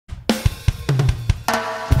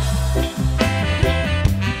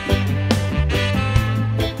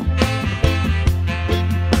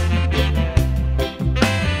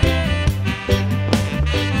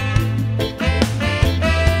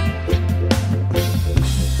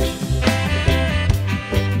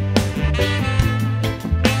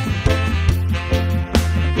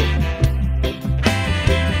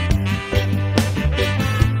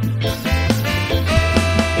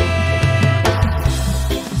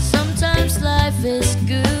life is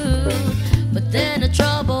good, but then the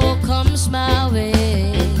trouble comes my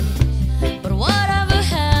way. But whatever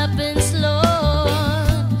happens,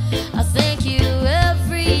 Lord, I thank you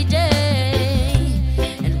every day.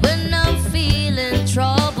 And when I'm feeling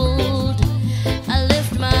troubled, I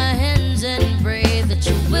lift my hands and pray that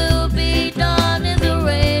you will be done in the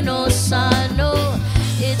rain or sun. Oh,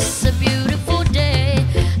 it's a beautiful day.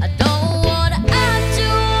 I don't wanna act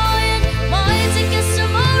too worried. Might take us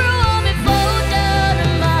tomorrow or me fall down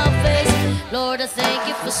on my face. Lord, I thank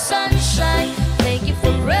you for sunshine, thank you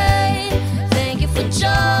for rain, thank you for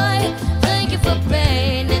joy, thank you for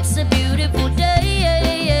pain. It's a beautiful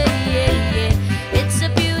day, it's a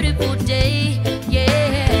beautiful day,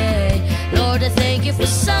 yeah. Lord, I thank you for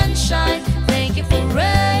sunshine, thank you for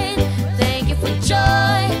rain, thank you for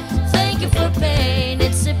joy, thank you for pain.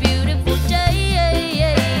 It's a beautiful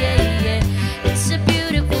day, it's a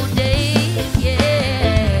beautiful day, yeah.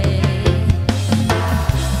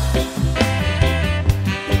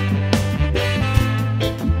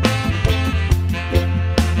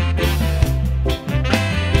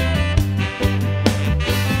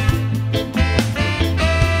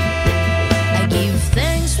 I give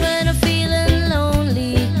thanks when I'm feeling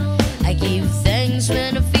lonely. I give thanks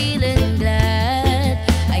when I'm feeling glad.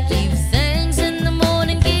 I give thanks in the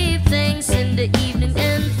morning, give thanks in the evening,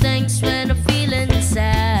 and thanks when I'm feeling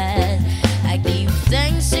sad. I give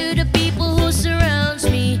thanks to the people who surrounds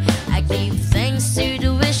me. I give thanks to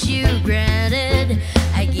the wish you granted.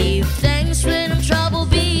 I give thanks when I'm troubled.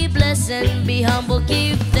 Be blessed and be humble.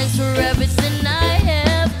 Give thanks for everything I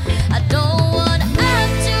have. I don't wanna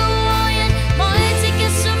act too worried. Might take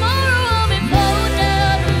us tomorrow or me fall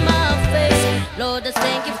down on my face. Lord, I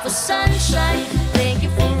thank you for sunshine, thank you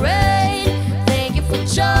for rain, thank you for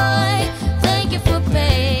joy, thank you for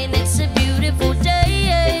pain. It's a beautiful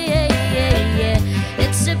day,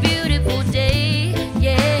 it's a beautiful day,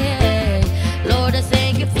 yeah. Lord, I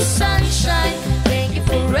thank you for sunshine, thank you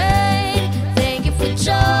for rain, thank you for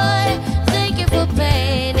joy, thank you for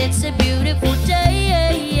pain. It's a beautiful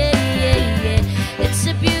day, it's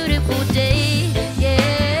a beautiful day, yeah.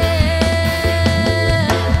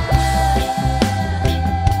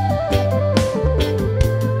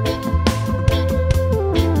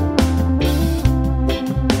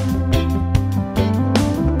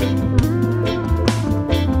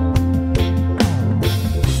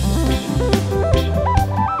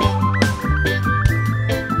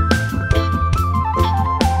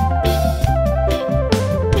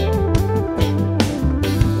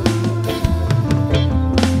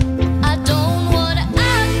 I don't wanna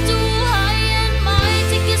act too high and might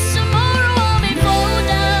take us tomorrow or me fall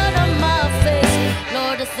down on my face.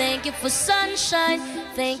 Lord, I thank you for sunshine,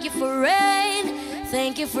 thank you for rain,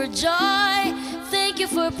 thank you for joy, thank you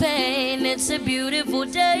for pain. It's a beautiful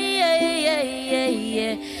day,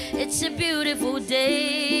 it's a beautiful day,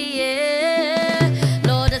 yeah.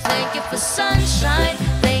 Lord, I thank you for sunshine,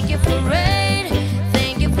 thank you for rain,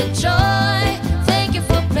 thank you for joy,